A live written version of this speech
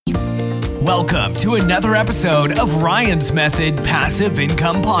Welcome to another episode of Ryan's Method Passive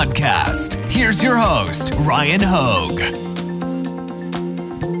Income Podcast. Here's your host, Ryan Hogue.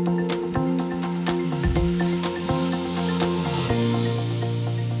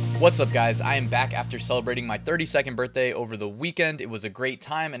 What's up, guys? I am back after celebrating my 32nd birthday over the weekend. It was a great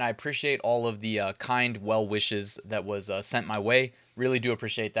time, and I appreciate all of the kind well wishes that was sent my way. Really do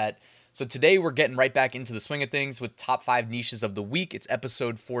appreciate that. So today we're getting right back into the swing of things with top 5 niches of the week. It's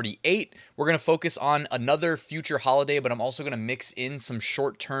episode 48. We're going to focus on another future holiday, but I'm also going to mix in some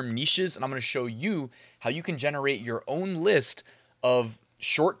short-term niches, and I'm going to show you how you can generate your own list of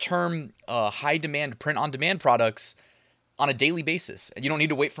short-term, high-demand print-on-demand products on a daily basis. And you don't need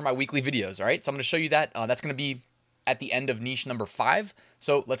to wait for my weekly videos, all right? So I'm going to show you that. That's going to be at the end of niche number 5.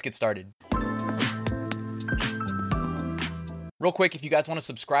 So let's get started. Real quick, if you guys want to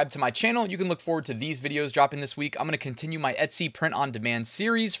subscribe to my channel, you can look forward to these videos dropping this week. I'm going to continue my Etsy print-on-demand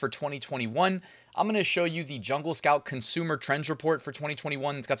series for 2021. I'm going to show you the Jungle Scout Consumer Trends Report for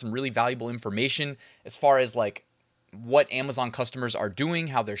 2021. It's got some really valuable information as far as like what Amazon customers are doing,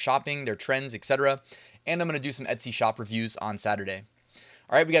 how they're shopping, their trends, etc. And I'm going to do some Etsy shop reviews on Saturday.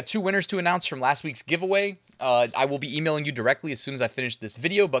 All right, we got 2 winners to announce from last week's giveaway. I will be emailing you directly as soon as I finish this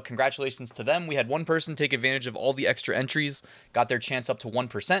video, but congratulations to them. We had one person take advantage of all the extra entries, got their chance up to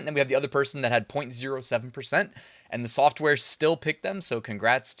 1%. And then we have the other person that had 0.07%, and the software still picked them, so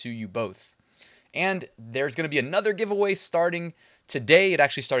congrats to you both. And there's going to be another giveaway starting today. It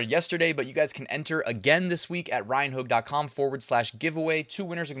actually started yesterday, but you guys can enter again this week at ryanhogue.com/giveaway. 2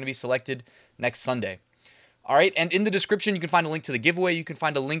 winners are going to be selected next Sunday. All right, and in the description, you can find a link to the giveaway. You can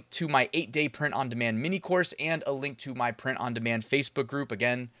find a link to my 8-day print-on-demand mini course and a link to my print-on-demand Facebook group.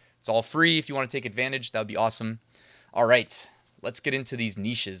 Again, it's all free. If you want to take advantage, that would be awesome. All right, let's get into these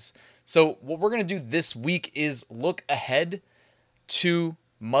niches. So what we're going to do this week is look ahead to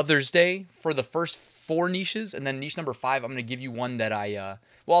Mother's Day for the first 4 niches, and then niche number 5, I'm going to give you one that I'll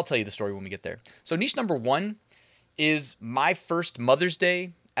tell you the story when we get there. So niche number 1 is my first Mother's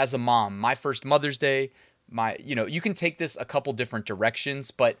Day as a mom. My first Mother's Day. You can take this a couple different directions,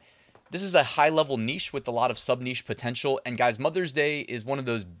 but this is a high-level niche with a lot of sub-niche potential. And guys, Mother's Day is one of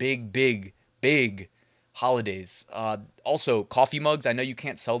those big holidays. Also, coffee mugs. I know you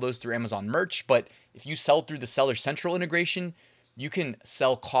can't sell those through Amazon merch, but if you sell through the Seller Central integration, you can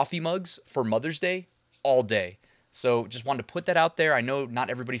sell coffee mugs for Mother's Day all day. So just wanted to put that out there. I know not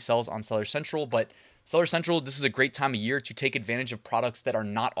everybody sells on Seller Central, but Seller Central, this is a great time of year to take advantage of products that are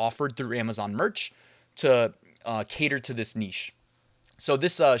not offered through Amazon merch to cater to this niche. So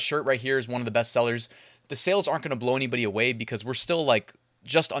this shirt right here is one of the best sellers. The sales aren't going to blow anybody away because we're still like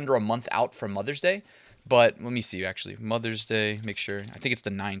just under a month out from Mother's Day. But let me see, actually. Mother's Day, make sure. I think it's the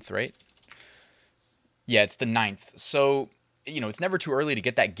 9th, right? Yeah, it's the 9th. So, it's never too early to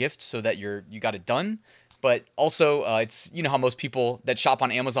get that gift so that you got it done. But also, it's, how most people that shop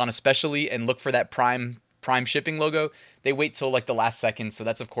on Amazon especially and look for that Prime shipping logo, they wait till like the last second. So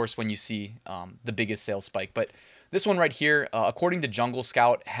that's of course when you see the biggest sales spike. But this one right here, according to Jungle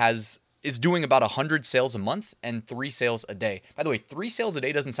Scout, is doing about 100 sales a month and 3 sales a day. By the way, 3 sales a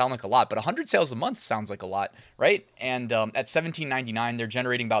day doesn't sound like a lot, but 100 sales a month sounds like a lot, right? And at $17.99, they're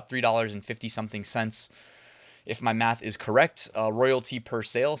generating about $3.50 something cents, if my math is correct, royalty per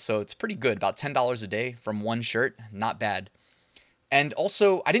sale. So it's pretty good, about $10 a day from one shirt. Not bad. And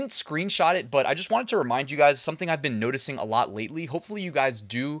also, I didn't screenshot it, but I just wanted to remind you guys something I've been noticing a lot lately. Hopefully you guys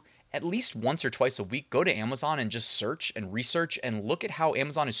do at least once or twice a week, go to Amazon and just search and research and look at how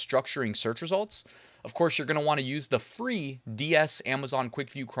Amazon is structuring search results. Of course, you're going to want to use the free DS Amazon Quick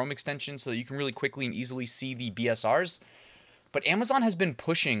View Chrome extension so that you can really quickly and easily see the BSRs. But Amazon has been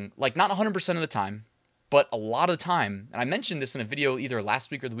pushing, like not 100% of the time, but a lot of the time, and I mentioned this in a video either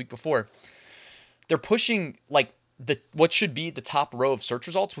last week or the week before, they're pushing like what should be the top row of search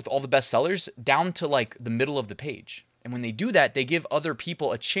results with all the best sellers down to like the middle of the page. And when they do that, they give other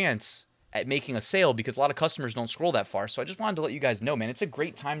people a chance at making a sale because a lot of customers don't scroll that far. So I just wanted to let you guys know, man, it's a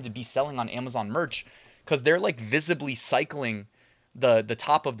great time to be selling on Amazon merch because they're like visibly cycling the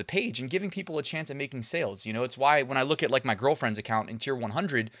top of the page and giving people a chance at making sales. It's why when I look at like my girlfriend's account in tier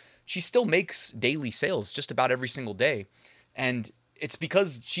 100, she still makes daily sales just about every single day. And it's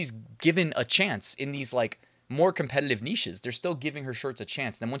because she's given a chance in these like more competitive niches. They're still giving her shirts a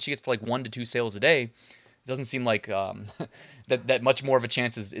chance. And then once she gets to like 1 to 2 sales a day, it doesn't seem like that much more of a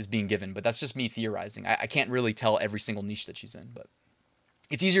chance is being given. But that's just me theorizing. I can't really tell every single niche that she's in, but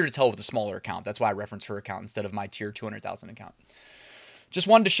it's easier to tell with a smaller account. That's why I reference her account instead of my tier 200,000 account. Just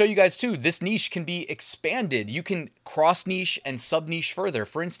wanted to show you guys too, this niche can be expanded. You can cross niche and sub niche further.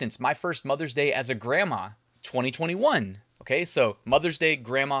 For instance, my first Mother's Day as a grandma, 2021. Okay, so Mother's Day,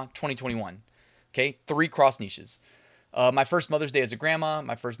 Grandma, 2021. Okay, 3 cross niches. My first Mother's Day as a grandma,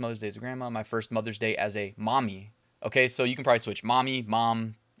 my first Mother's Day as a grandma, my first Mother's Day as a mommy. Okay, so you can probably switch mommy,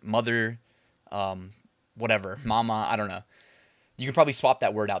 mom, mother, whatever, mama, I don't know. You can probably swap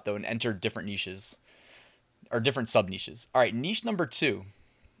that word out though and enter different niches or different sub niches. All right, niche number 2.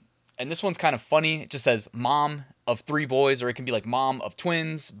 And this one's kind of funny. It just says mom of 3 boys, or it can be like mom of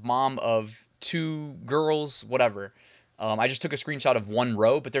twins, mom of 2 girls, whatever. I just took a screenshot of one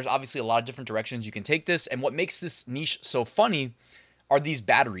row, but there's obviously a lot of different directions you can take this. And what makes this niche so funny are these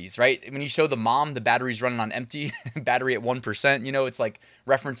batteries, right? When you show the mom, the battery's running on empty, battery at 1%, you know, it's like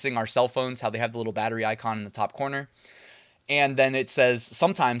referencing our cell phones, how they have the little battery icon in the top corner. And then it says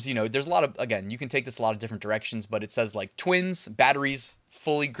sometimes, you know, there's a lot of, again, you can take this a lot of different directions, but it says like twins, batteries,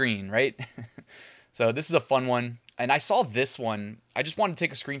 fully green, right? So this is a fun one. And I saw this one. I just wanted to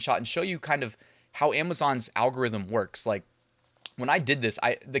take a screenshot and show you kind of how Amazon's algorithm works. Like when I did this,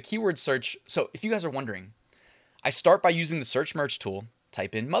 the keyword search. So if you guys are wondering, I start by using the search merge tool,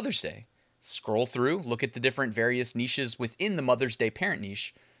 type in Mother's Day, scroll through, look at the different various niches within the Mother's Day parent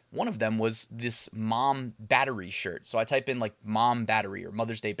niche. One of them was this mom battery shirt. So I type in like mom battery or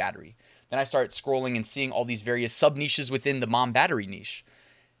Mother's Day battery. Then I start scrolling and seeing all these various sub niches within the mom battery niche.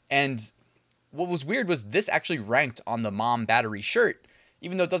 And what was weird was this actually ranked on the mom battery shirt,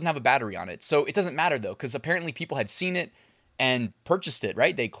 even though it doesn't have a battery on it. So it doesn't matter though, because apparently people had seen it and purchased it,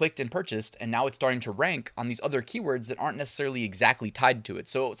 right? They clicked and purchased, and now it's starting to rank on these other keywords that aren't necessarily exactly tied to it.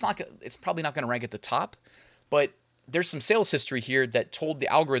 So it's probably not going to rank at the top, but there's some sales history here that told the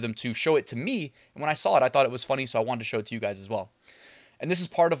algorithm to show it to me. And when I saw it, I thought it was funny, so I wanted to show it to you guys as well. And this is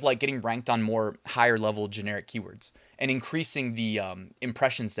part of like getting ranked on more higher level generic keywords and increasing the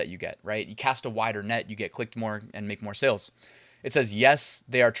impressions that you get, right? You cast a wider net, you get clicked more and make more sales. It says, yes,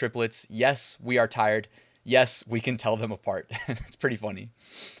 they are triplets. Yes, we are tired. Yes, we can tell them apart. It's pretty funny.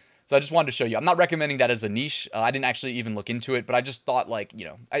 So I just wanted to show you. I'm not recommending that as a niche. I didn't actually even look into it, but I just thought like, you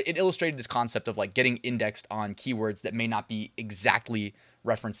know, it illustrated this concept of like getting indexed on keywords that may not be exactly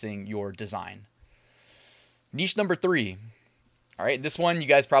referencing your design. Niche number 3. All right, this one you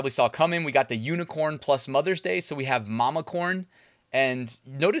guys probably saw coming. We got the unicorn plus Mother's Day. So we have Mama Corn. And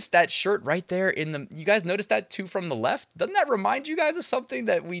notice that shirt right there you guys notice that too from the left? Doesn't that remind you guys of something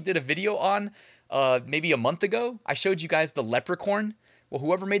that we did a video on maybe a month ago? I showed you guys the leprechaun. Well,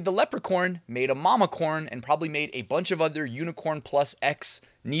 whoever made the leprechaun made a mama corn and probably made a bunch of other unicorn plus X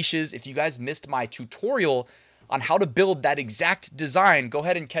niches. If you guys missed my tutorial on how to build that exact design, go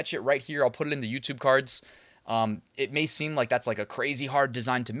ahead and catch it right here. I'll put it in the YouTube cards. It may seem like that's like a crazy hard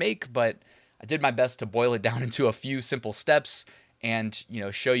design to make, but I did my best to boil it down into a few simple steps and, you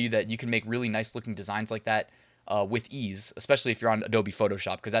know, show you that you can make really nice looking designs like that with ease, especially if you're on Adobe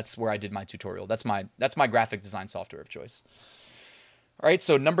Photoshop, because that's where I did my tutorial. That's my graphic design software of choice. All right,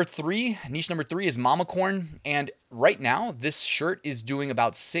 so niche number 3 is Mama Corn. And right now, this shirt is doing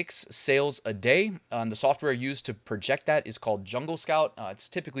about 6 sales a day. The software used to project that is called Jungle Scout. It's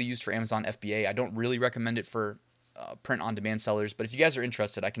typically used for Amazon FBA. I don't really recommend it for print-on-demand sellers, but if you guys are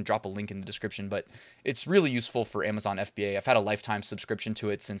interested, I can drop a link in the description. But it's really useful for Amazon FBA. I've had a lifetime subscription to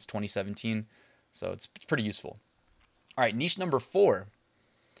it since 2017, so it's pretty useful. All right, niche number 4.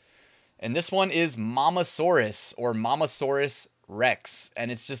 And this one is Mamasaurus or Mamasaurus Rex, and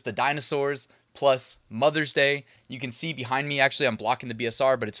it's just the dinosaurs plus Mother's Day. You can see behind me, actually I'm blocking the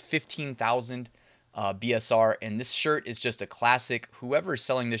BSR, but it's 15,000 BSR, and this shirt is just a classic. Whoever is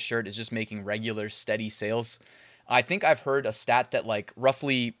selling this shirt is just making regular steady sales. I think I've heard a stat that like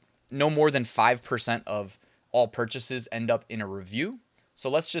roughly no more than 5% of all purchases end up in a review. So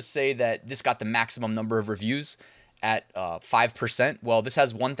let's just say that this got the maximum number of reviews at 5%. Well, this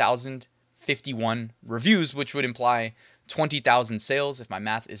has 1,051 reviews, which would imply 20,000 sales if my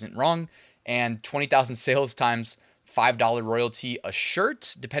math isn't wrong, and 20,000 sales times $5 royalty a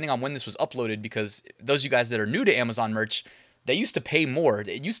shirt, depending on when this was uploaded, because those of you guys that are new to Amazon merch, they used to pay more.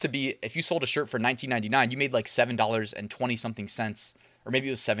 It used to be if you sold a shirt for $19.99, you made like $7.20 something cents, or maybe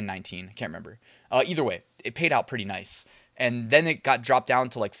it was $7.19. I can't remember. Either way, it paid out pretty nice. And then it got dropped down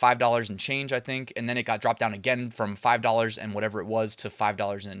to like $5 and change, I think. And then it got dropped down again from $5 and whatever it was to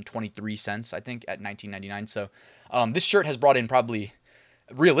 $5.23, I think, at $19.99. So this shirt has brought in probably,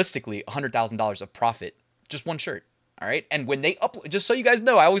 realistically, $100,000 of profit. Just one shirt, all right? And when they upload, just so you guys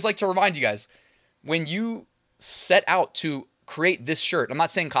know, I always like to remind you guys, when you set out to create this shirt, I'm not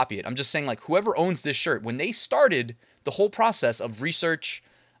saying copy it. I'm just saying like whoever owns this shirt, when they started the whole process of research,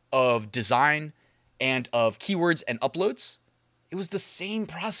 of design, and of keywords and uploads, it was the same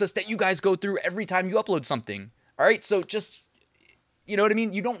process that you guys go through every time you upload something. All right, so just, you know what I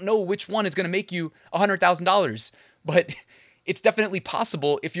mean? You don't know which one is going to make you $100,000. but it's definitely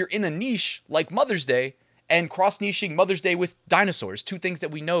possible if you're in a niche like Mother's Day and cross-niching Mother's Day with dinosaurs, two things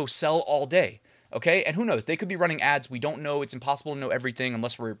that we know sell all day. Okay, and who knows? They could be running ads. We don't know. It's impossible to know everything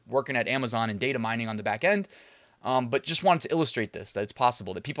unless we're working at Amazon and data mining on the back end. But just wanted to illustrate this, that it's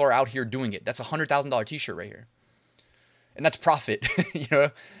possible, that people are out here doing it. That's a $100,000 t-shirt right here. And that's profit, you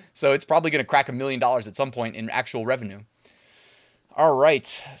know? So it's probably going to crack $1 million at some point in actual revenue. All right,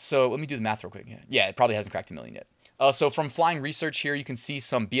 so let me do the math real quick. Yeah, it probably hasn't cracked $1 million yet. So from Flying Research here, you can see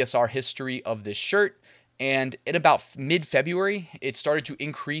some BSR history of this shirt. And in about mid-February, it started to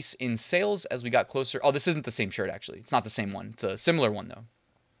increase in sales as we got closer. Oh, this isn't the same shirt, actually. It's not the same one. It's a similar one, though.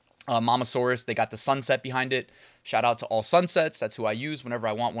 Mamasaurus, they got the sunset behind it. Shout out to all sunsets. That's who I use whenever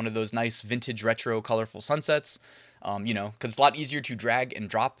I want one of those nice vintage retro colorful sunsets. You know, because it's a lot easier to drag and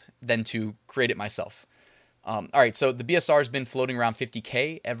drop than to create it myself. All right, so the BSR has been floating around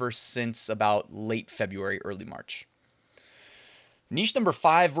 50K ever since about late February, early March. Niche number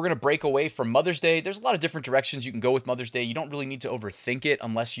 5, we're going to break away from Mother's Day. There's a lot of different directions you can go with Mother's Day. You don't really need to overthink it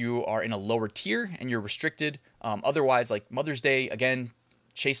unless you are in a lower tier and you're restricted. Otherwise, like Mother's Day, again,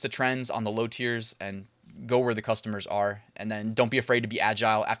 chase the trends on the low tiers and go where the customers are. And then don't be afraid to be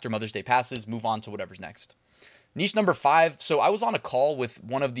agile. After Mother's Day passes, move on to whatever's next. Niche number 5. So I was on a call with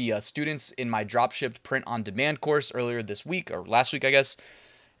one of the students in my dropshipped print on demand course earlier this week, or last week, I guess.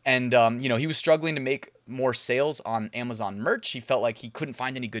 And, you know, he was struggling to make more sales on Amazon merch. He felt like he couldn't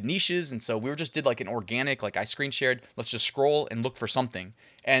find any good niches. And so we just did like an organic, like I screen shared, let's just scroll and look for something.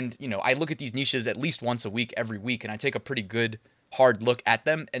 And, you know, I look at these niches at least once a week, every week, and I take a pretty good hard look at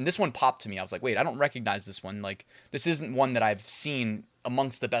them. And this one popped to me. I was like, wait, I don't recognize this one. Like, this isn't one that I've seen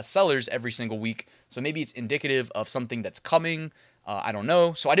amongst the best sellers every single week. So maybe it's indicative of something that's coming. I don't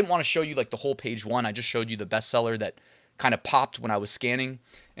know. So I didn't want to show you like the whole page one. I just showed you the bestseller that kind of popped when I was scanning.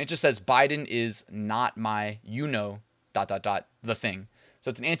 And it just says, Biden is not my, the thing. So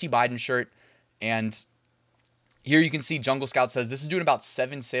it's an anti-Biden shirt. And here you can see Jungle Scout says this is doing about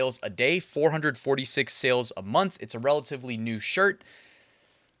 7 sales a day, 446 sales a month. It's a relatively new shirt.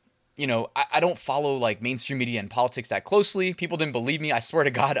 You know, I don't follow like mainstream media and politics that closely. People didn't believe me. I swear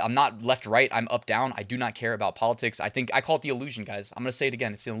to God, I'm not left, right. I'm up, down. I do not care about politics. I call it the illusion, guys. I'm going to say it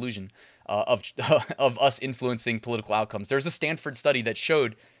again. It's the illusion of us influencing political outcomes. There's a Stanford study that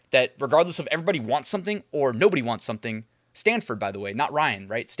showed that regardless of everybody wants something or nobody wants something, Stanford, by the way, not Ryan,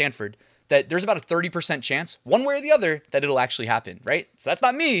 right? Stanford, that there's about a 30% chance, one way or the other, that it'll actually happen, right? So that's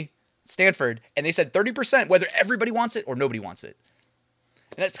not me, Stanford. And they said 30%, whether everybody wants it or nobody wants it.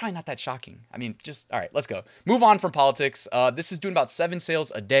 And that's probably not that shocking. I mean, all right, let's go. Move on from politics. This is doing about 7 sales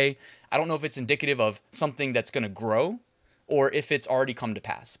a day. I don't know if it's indicative of something that's going to grow or if it's already come to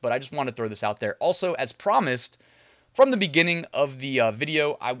pass, but I just want to throw this out there. Also, as promised from the beginning of the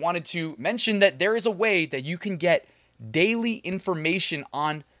video, I wanted to mention that there is a way that you can get daily information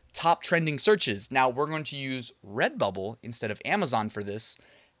on top trending searches. Now, we're going to use Redbubble instead of Amazon for this.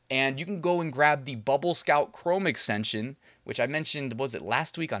 And you can go and grab the Bubble Scout Chrome extension, which I mentioned, was it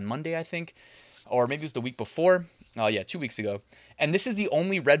last week on Monday, I think? Or maybe it was the week before. Oh, yeah, 2 weeks ago. And this is the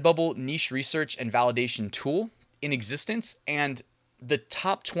only Redbubble niche research and validation tool in existence. And the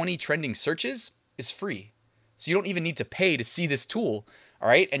top 20 trending searches is free. So you don't even need to pay to see this tool. All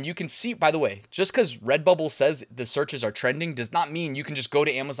right. And you can see, by the way, just because Redbubble says the searches are trending does not mean you can just go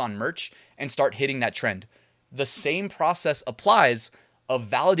to Amazon merch and start hitting that trend. The same process applies of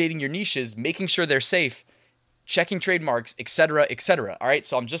validating your niches, making sure they're safe, checking trademarks, etc., etc. All right.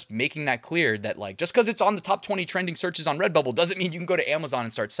 So I'm just making that clear that like, just because it's on the top 20 trending searches on Redbubble doesn't mean you can go to Amazon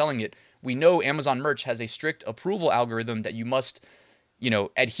and start selling it. We know Amazon merch has a strict approval algorithm that you must,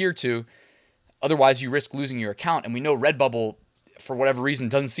 adhere to. Otherwise you risk losing your account. And we know Redbubble, for whatever reason,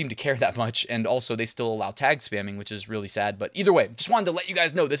 doesn't seem to care that much. And also they still allow tag spamming, which is really sad. But either way, just wanted to let you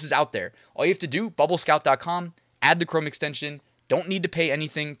guys know this is out there. All you have to do, bubblescout.com, add the Chrome extension. Don't need to pay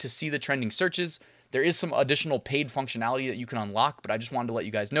anything to see the trending searches. There is some additional paid functionality that you can unlock, but I just wanted to let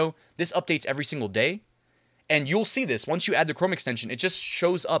you guys know this updates every single day. And you'll see this once you add the Chrome extension, it just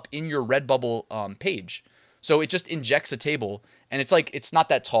shows up in your Redbubble page. So it just injects a table and it's not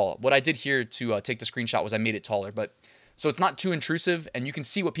that tall. What I did here to take the screenshot was I made it taller, but so it's not too intrusive and you can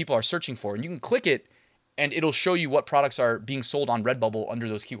see what people are searching for and you can click it and it'll show you what products are being sold on Redbubble under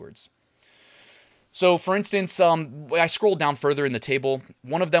those keywords. So for instance, I scrolled down further in the table.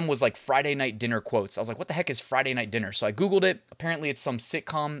 One of them was like Friday night dinner quotes. I was like, what the heck is Friday night dinner? So I Googled it. Apparently it's some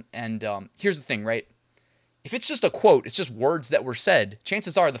sitcom. And here's the thing, right? If it's just a quote, it's just words that were said.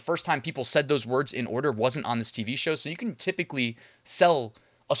 Chances are the first time people said those words in order wasn't on this TV show. So you can typically sell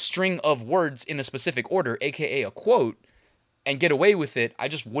a string of words in a specific order, AKA a quote, and get away with it. I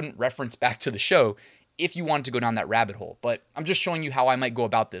just wouldn't reference back to the show. if you wanted to go down that rabbit hole. But I'm just showing you how I might go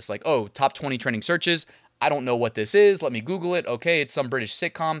about this. Like, oh, top 20 trending searches. I don't know what this is. Let me Google it. Okay, it's some British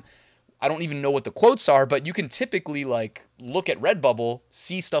sitcom. I don't even know what the quotes are, but you can typically like look at Redbubble,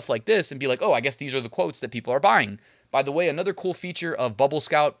 see stuff like this and be like, oh, I guess these are the quotes that people are buying. By the way, another cool feature of Bubble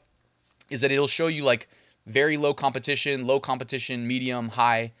Scout is that it'll show you like very low competition, medium,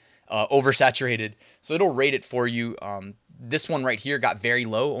 high, oversaturated. So it'll rate it for you. This one right here got very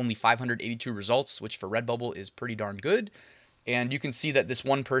low, only 582 results, which for Redbubble is pretty darn good. And you can see that this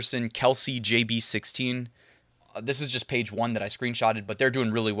one person, Kelsey JB16, this is just page 1 that I screenshotted, but they're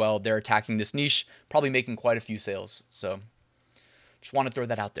doing really well. They're attacking this niche, probably making quite a few sales. So just want to throw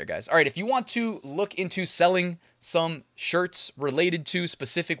that out there, guys. All right, if you want to look into selling some shirts related to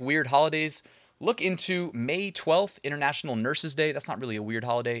specific weird holidays, look into May 12th, International Nurses Day. That's not really a weird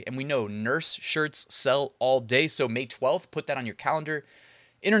holiday. And we know nurse shirts sell all day. So May 12th, put that on your calendar.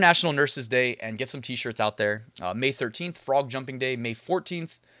 International Nurses Day, and get some t-shirts out there. May 13th, Frog Jumping Day. May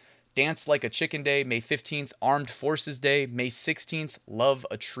 14th, Dance Like a Chicken Day. May 15th, Armed Forces Day. May 16th, Love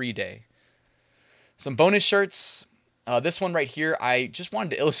a Tree Day. Some bonus shirts. This one right here, I just wanted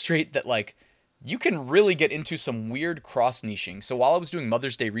to illustrate that like you can really get into some weird cross niching. So while I was doing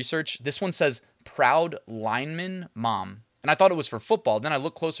Mother's Day research, this one says Proud Lineman Mom. And I thought it was for football. Then I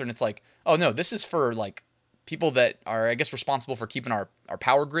look closer and it's like, oh no, this is for like people that are, I guess, responsible for keeping our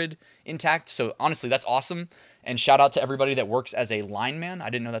power grid intact. So honestly, that's awesome. And shout out to everybody that works as a lineman. I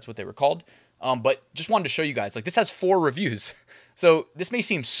didn't know that's what they were called. But just wanted to show you guys, like this has 4 reviews. So this may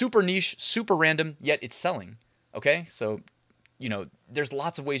seem super niche, super random, yet it's selling. Okay, so, you know, there's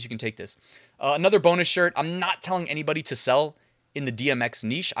lots of ways you can take this. Another bonus shirt. I'm not telling anybody to sell in the DMX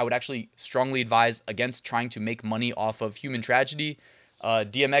niche. I would actually strongly advise against trying to make money off of human tragedy.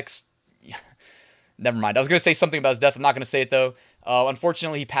 DMX, never mind. I was going to say something about his death. I'm not going to say it, though.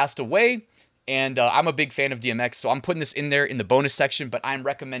 Unfortunately, he passed away, and I'm a big fan of DMX, so I'm putting this in there in the bonus section, but I'm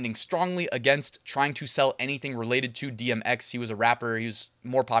recommending strongly against trying to sell anything related to DMX. He was a rapper. He was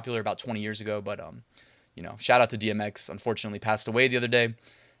more popular about 20 years ago, but you know, shout out to DMX. Unfortunately, passed away the other day.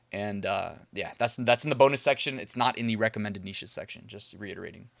 And yeah, that's in the bonus section. It's not in the recommended niches section, just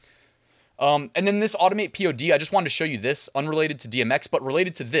reiterating. And then this Automate POD, I just wanted to show you this, unrelated to DMX, but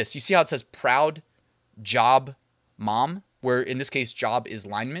related to this. You see how it says Proud Job Mom, where in this case, job is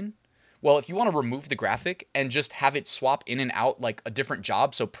lineman? Well, if you want to remove the graphic and just have it swap in and out like a different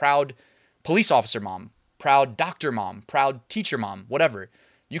job, so Proud Police Officer Mom, Proud Doctor Mom, Proud Teacher Mom, whatever,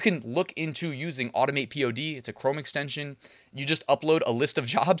 you can look into using Automate POD. It's a Chrome extension. You just upload a list of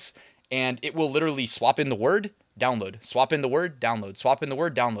jobs and it will literally swap in the word, download, swap in the word, download, swap in the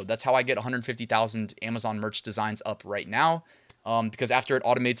word, download. That's how I get 150,000 Amazon merch designs up right now. Because after it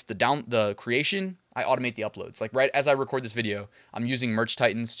automates the creation, I automate the uploads. Like right as I record this video, I'm using Merch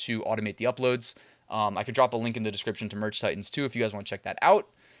Titans to automate the uploads. I could drop a link in the description to Merch Titans too if you guys want to check that out.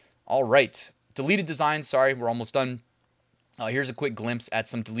 All right, deleted designs. Sorry, we're almost done. Here's a quick glimpse at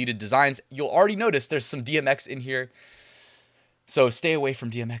some deleted designs. You'll already notice there's some DMX in here. So stay away from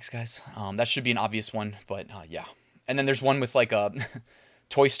DMX, guys. That should be an obvious one, but yeah. And then there's one with like a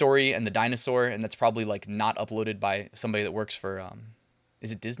Toy Story and the dinosaur, and that's probably like not uploaded by somebody that works for,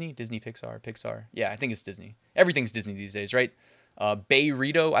 is it Disney? Disney, Pixar? Yeah, I think it's Disney. Everything's Disney these days, right? Bay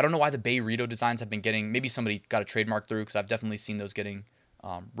Rito. I don't know why the Bay Rito designs have been getting, maybe somebody got a trademark through because I've definitely seen those getting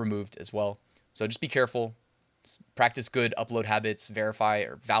removed as well. So just be careful. Practice good upload habits, verify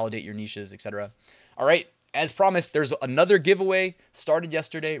or validate your niches, etc. All right, as promised, there's another giveaway started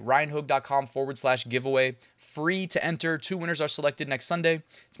yesterday, ryanhogue.com/giveaway. Free to enter. 2 winners are selected next Sunday.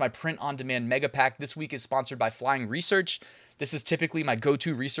 It's my print on demand mega pack. This week is sponsored by Flying Research. This is typically my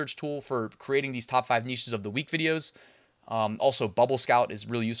go-to research tool for creating these top 5 niches of the week videos. Also, Bubble Scout is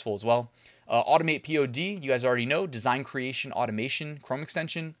really useful as well. Automate POD, you guys already know, design creation automation, Chrome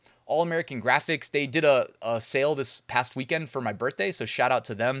extension. All American Graphics, they did a sale this past weekend for my birthday, so shout out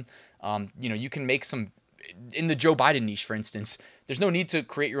to them. You know, you can make some, in the Joe Biden niche, for instance, there's no need to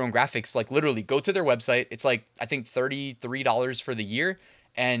create your own graphics. Like literally go to their website. It's like, I think $33 for the year,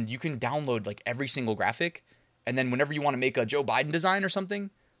 and you can download like every single graphic. And then whenever you want to make a Joe Biden design or something,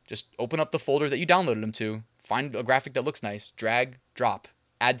 just open up the folder that you downloaded them to, find a graphic that looks nice, drag, drop,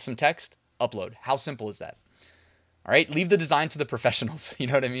 add some text, upload. How simple is that? All right, leave the design to the professionals. You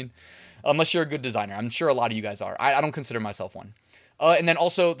know what I mean? Unless you're a good designer. I'm sure a lot of you guys are. I don't consider myself one. And then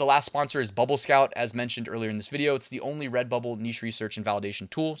also the last sponsor is Bubble Scout, as mentioned earlier in this video. It's the only Redbubble niche research and validation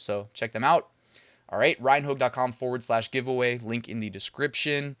tool, so check them out. All right, ryanhogue.com/giveaway, link in the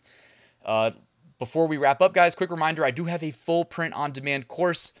description. Before we wrap up, guys, quick reminder, I do have a full print on demand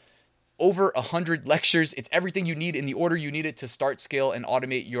course over 100 lectures. It's everything you need in the order you need it to start, scale, and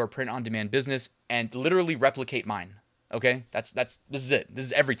automate your print-on-demand business and literally replicate mine. Okay? This is it. This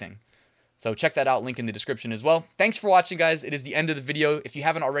is everything. So check that out, link in the description as well. Thanks for watching, guys. It is the end of the video. If you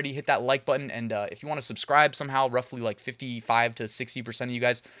haven't already, hit that like button. And if you want to subscribe somehow, roughly like 55 to 60% of you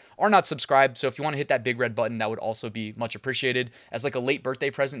guys are not subscribed. So if you want to hit that big red button, that would also be much appreciated as like a late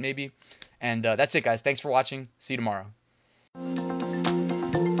birthday present maybe. And that's it, guys. Thanks for watching. See you tomorrow.